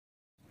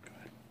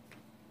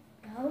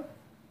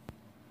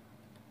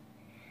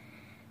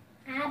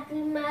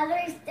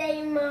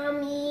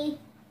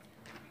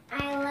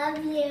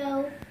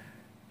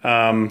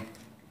I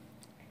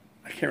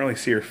can't really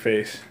see her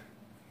face.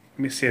 Let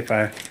me see if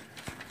I...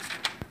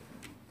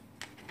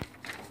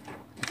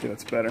 Okay,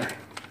 that's better.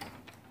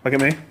 Look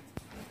at me.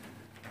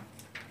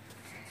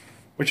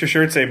 What's your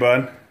shirt say,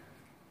 bud?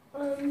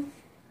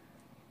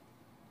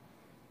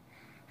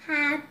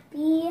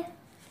 Happy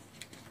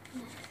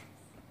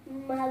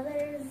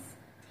Mother's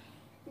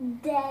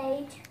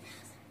Day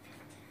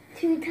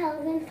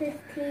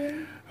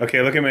 2015.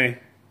 Okay, look at me. I'm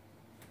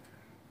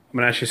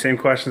going to ask you the same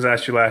questions I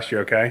asked you last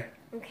year, okay?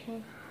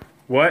 Okay.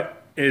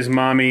 What is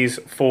Mommy's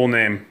full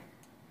name?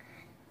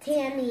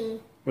 Tammy.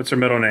 What's her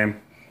middle name?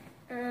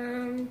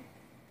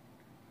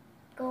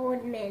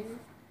 Goldman.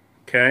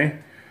 Okay.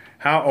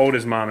 How old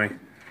is Mommy?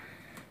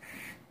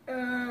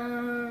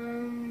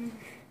 You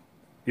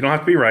don't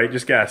have to be right,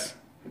 just guess.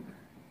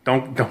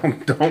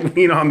 Don't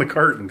lean on the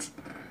curtains.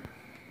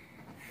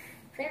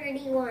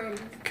 31.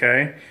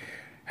 Okay.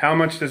 How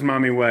much does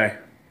Mommy weigh?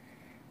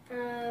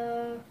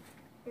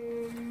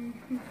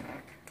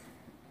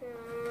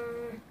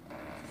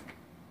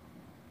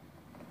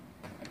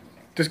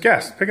 Just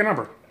guess. Pick a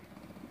number.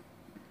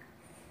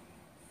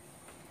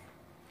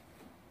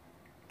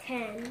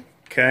 10.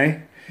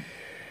 Okay.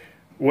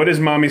 What is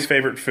Mommy's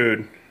favorite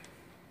food?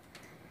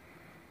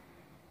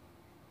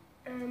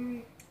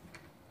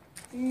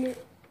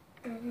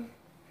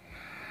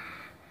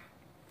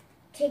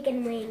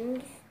 Chicken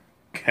wings.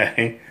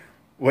 Okay.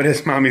 What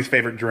is Mommy's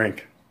favorite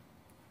drink?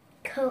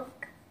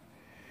 Coke.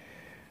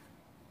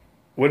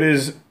 What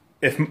is...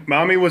 If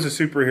Mommy was a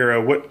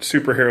superhero, what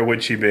superhero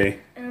would she be?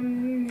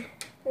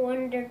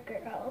 Wonder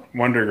Girl.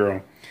 Wonder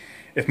Girl.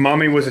 If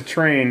Mommy was a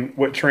train,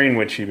 what train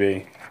would she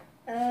be?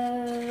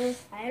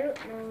 I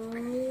don't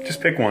know.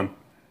 Just pick one.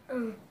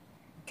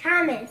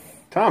 Thomas.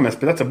 Thomas,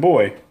 but that's a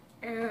boy.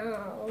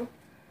 Oh.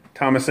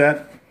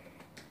 Thomasette.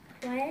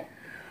 What?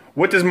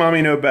 What does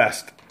Mommy know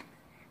best?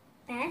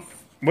 Best?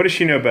 What does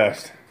she know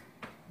best?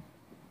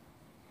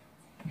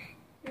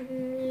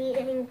 Me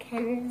and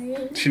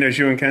Kenzie. She knows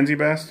you and Kenzie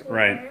best?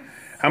 Right.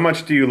 How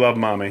much do you love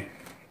Mommy?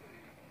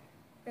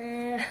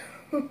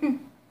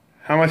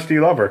 How much do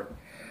you love her?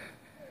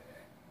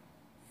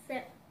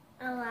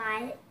 A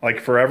lot. Like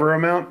forever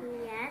amount?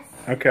 Yes.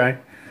 Okay.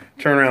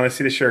 Turn around. Let's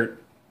see the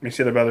shirt. Let me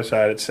see the other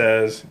side. It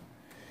says,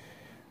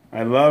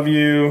 I love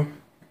you,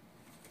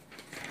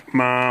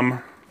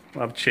 Mom.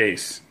 Love,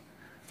 Chase.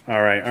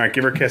 All right. All right.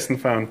 Give her a kiss on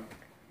the phone.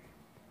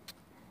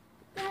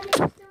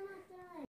 Daddy.